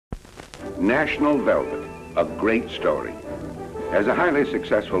National Velvet, a great story. As a highly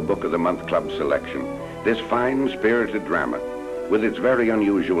successful Book of the Month Club selection, this fine, spirited drama, with its very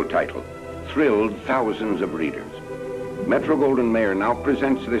unusual title, thrilled thousands of readers. Metro-Goldwyn-Mayer now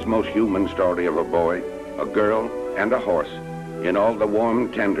presents this most human story of a boy, a girl, and a horse in all the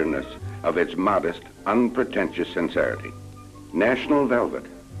warm tenderness of its modest, unpretentious sincerity. National Velvet,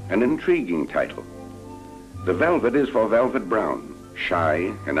 an intriguing title. The velvet is for Velvet Brown,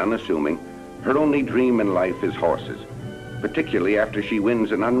 shy and unassuming. Her only dream in life is horses, particularly after she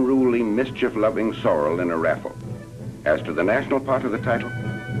wins an unruly, mischief-loving sorrel in a raffle. As to the national part of the title,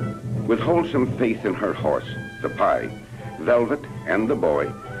 with wholesome faith in her horse, the Pie, Velvet and the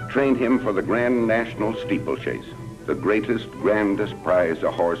boy trained him for the Grand National Steeplechase, the greatest, grandest prize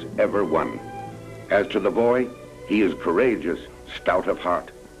a horse ever won. As to the boy, he is courageous, stout of heart.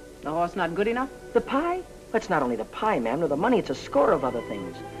 The horse not good enough? The Pie? It's not only the Pie, ma'am, nor the money, it's a score of other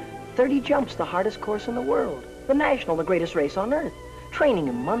things. 30 jumps, the hardest course in the world. The National, the greatest race on earth. Training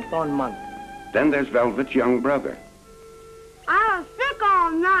him month on month. Then there's Velvet's young brother. I was sick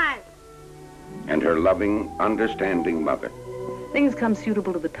all night. And her loving, understanding mother. Things come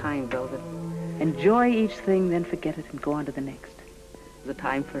suitable to the time, Velvet. Enjoy each thing, then forget it and go on to the next. There's a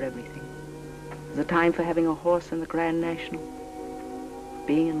time for everything. There's a time for having a horse in the Grand National,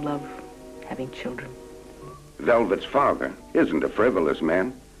 being in love, having children. Velvet's father isn't a frivolous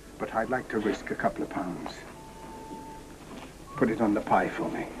man. But I'd like to risk a couple of pounds. Put it on the Pie for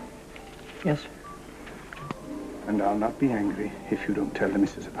me. Yes, sir. And I'll not be angry if you don't tell the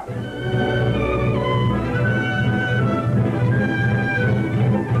missus about it.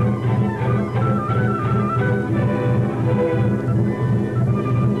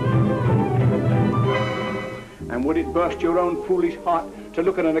 And would it burst your own foolish heart to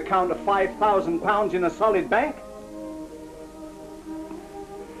look at an account of £5,000 in a solid bank?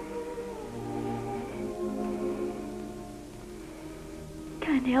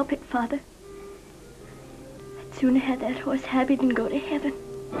 Can't help it, Father. I'd sooner have that horse happy than go to heaven.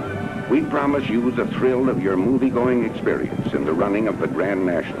 We promise you the thrill of your movie-going experience in the running of the Grand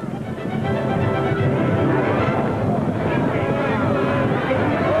National.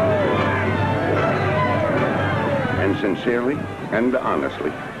 And sincerely and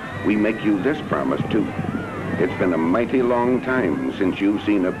honestly, we make you this promise too. It's been a mighty long time since you've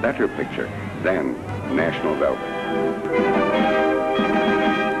seen a better picture than National Velvet.